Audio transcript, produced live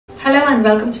and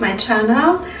welcome to my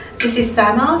channel. This is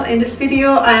Sana. In this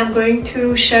video I am going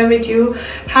to share with you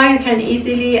how you can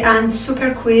easily and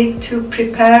super quick to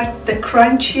prepare the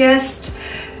crunchiest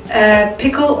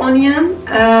pickle onion.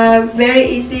 Very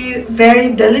easy,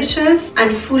 very delicious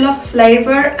and full of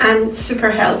flavor and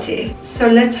super healthy. So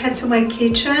let's head to my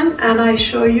kitchen and I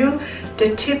show you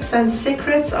the tips and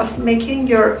secrets of making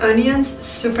your onions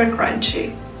super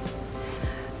crunchy.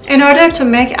 In order to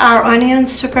make our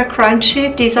onions super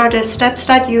crunchy, these are the steps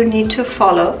that you need to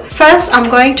follow. First, I'm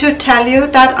going to tell you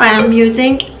that I am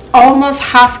using almost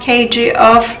half kg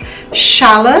of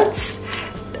shallots.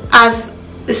 As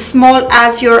small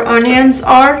as your onions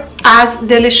are, as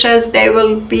delicious they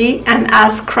will be and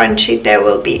as crunchy they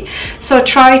will be. So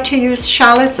try to use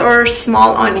shallots or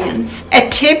small onions. A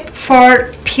tip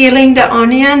for peeling the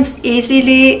onions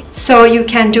easily so you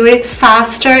can do it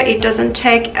faster, it doesn't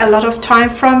take a lot of time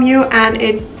from you and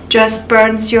it just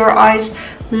burns your eyes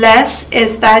less,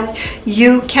 is that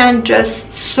you can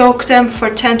just soak them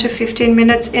for 10 to 15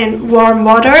 minutes in warm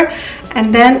water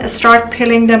and then start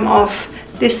peeling them off.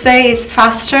 This way is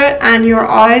faster and your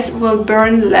eyes will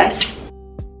burn less.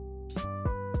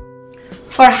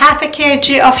 For half a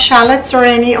kg of shallots or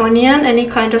any onion, any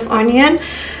kind of onion,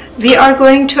 we are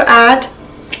going to add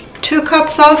 2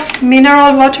 cups of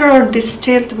mineral water or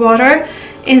distilled water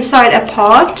inside a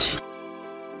pot.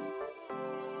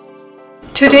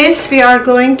 To this we are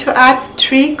going to add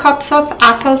 3 cups of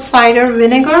apple cider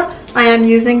vinegar. I am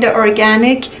using the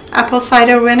organic apple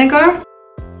cider vinegar.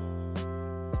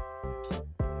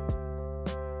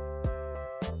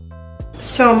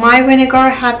 So my vinegar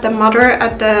had the mother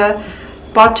at the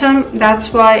bottom,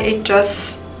 that's why it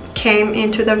just came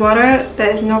into the water.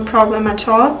 There is no problem at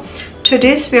all. To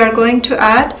this we are going to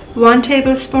add 1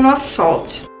 tablespoon of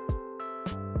salt.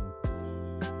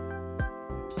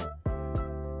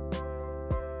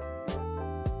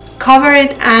 Cover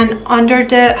it and under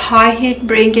the high heat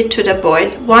bring it to the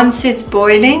boil. Once it's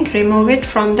boiling, remove it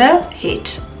from the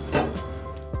heat.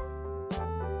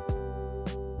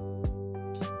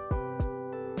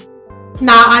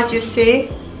 Now as you see,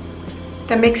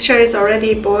 the mixture is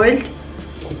already boiled.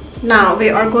 Now we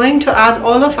are going to add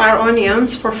all of our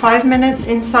onions for 5 minutes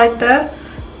inside the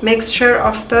mixture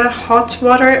of the hot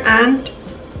water and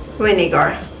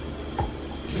vinegar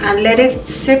and let it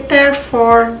sit there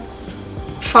for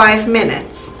 5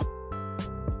 minutes.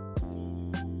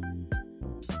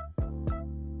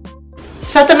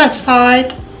 Set them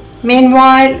aside.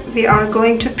 Meanwhile, we are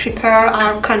going to prepare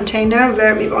our container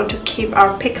where we want to keep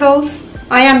our pickles.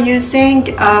 I am using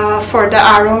for the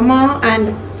aroma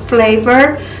and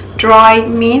flavor dry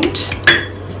mint.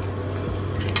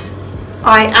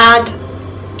 I add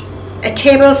a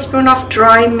tablespoon of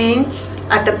dry mint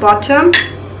at the bottom.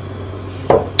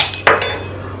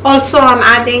 Also, I'm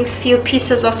adding a few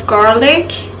pieces of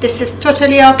garlic. This is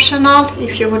totally optional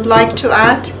if you would like to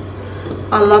add.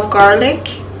 I love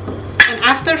garlic. And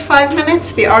after 5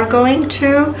 minutes, we are going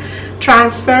to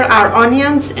transfer our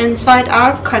onions inside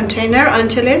our container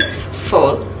until it's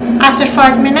full. After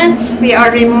 5 minutes, we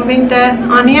are removing the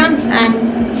onions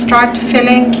and start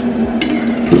filling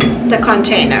the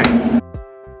container.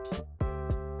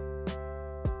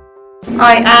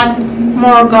 I add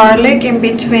more garlic in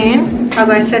between, as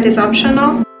I said, is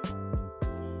optional.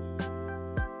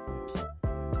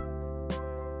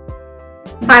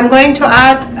 I'm going to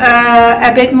add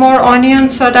a bit more onion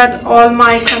so that all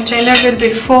my container will be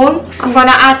full. I'm going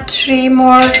to add 3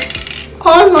 more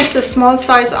almost a small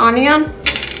size onion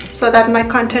so that my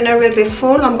container will be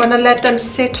full. I'm going to let them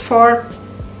sit for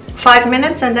 5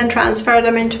 minutes and then transfer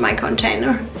them into my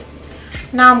container.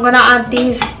 Now I'm going to add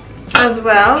these as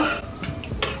well,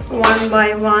 one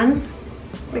by one,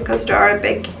 because they are a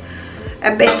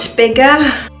bit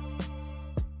bigger.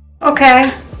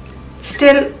 Okay,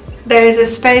 still there is a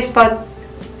space, but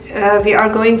we are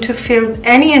going to fill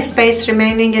any space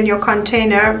remaining in your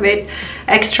container with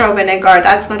extra vinegar.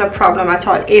 That's not a problem at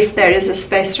all if there is a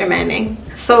space remaining.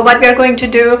 So what we are going to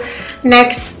do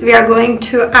next, we are going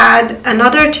to add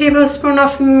another tablespoon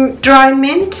of dry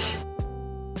mint.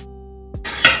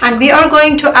 And we are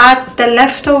going to add the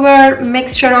leftover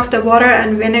mixture of the water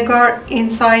and vinegar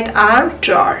inside our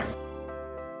jar.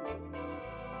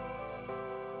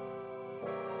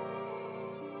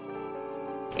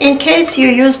 In case you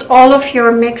used all of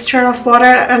your mixture of water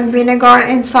and vinegar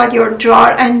inside your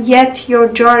jar and yet your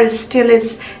jar still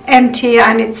is empty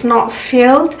and it's not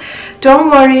filled, don't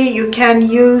worry, you can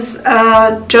use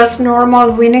just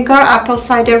normal vinegar, apple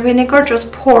cider vinegar.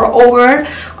 Just pour over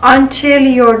until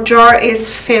your jar is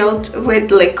filled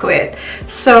with liquid.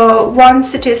 So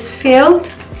once it is filled,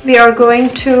 we are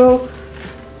going to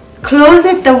close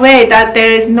it the way that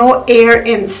there is no air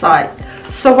inside.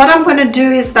 So what I'm going to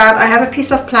do is that I have a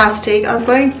piece of plastic. I'm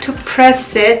going to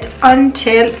press it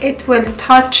until it will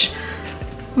touch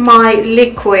my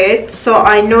liquid, so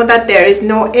I know that there is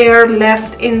no air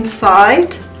left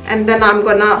inside, and then I'm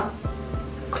gonna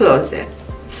close it.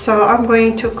 So I'm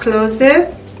going to close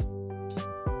it,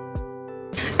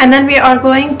 and then we are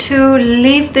going to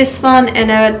leave this one in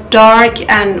a dark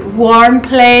and warm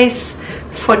place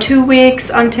for 2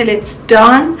 weeks until it's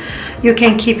done. You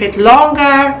can keep it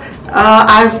longer.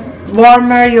 As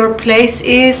warmer your place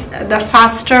is, the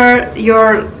faster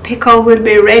your pickle will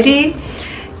be ready.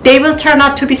 They will turn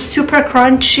out to be super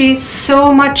crunchy,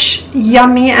 so much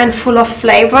yummy and full of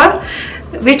flavor,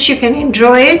 which you can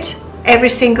enjoy it every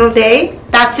single day.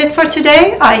 That's it for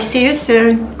today. I see you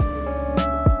soon.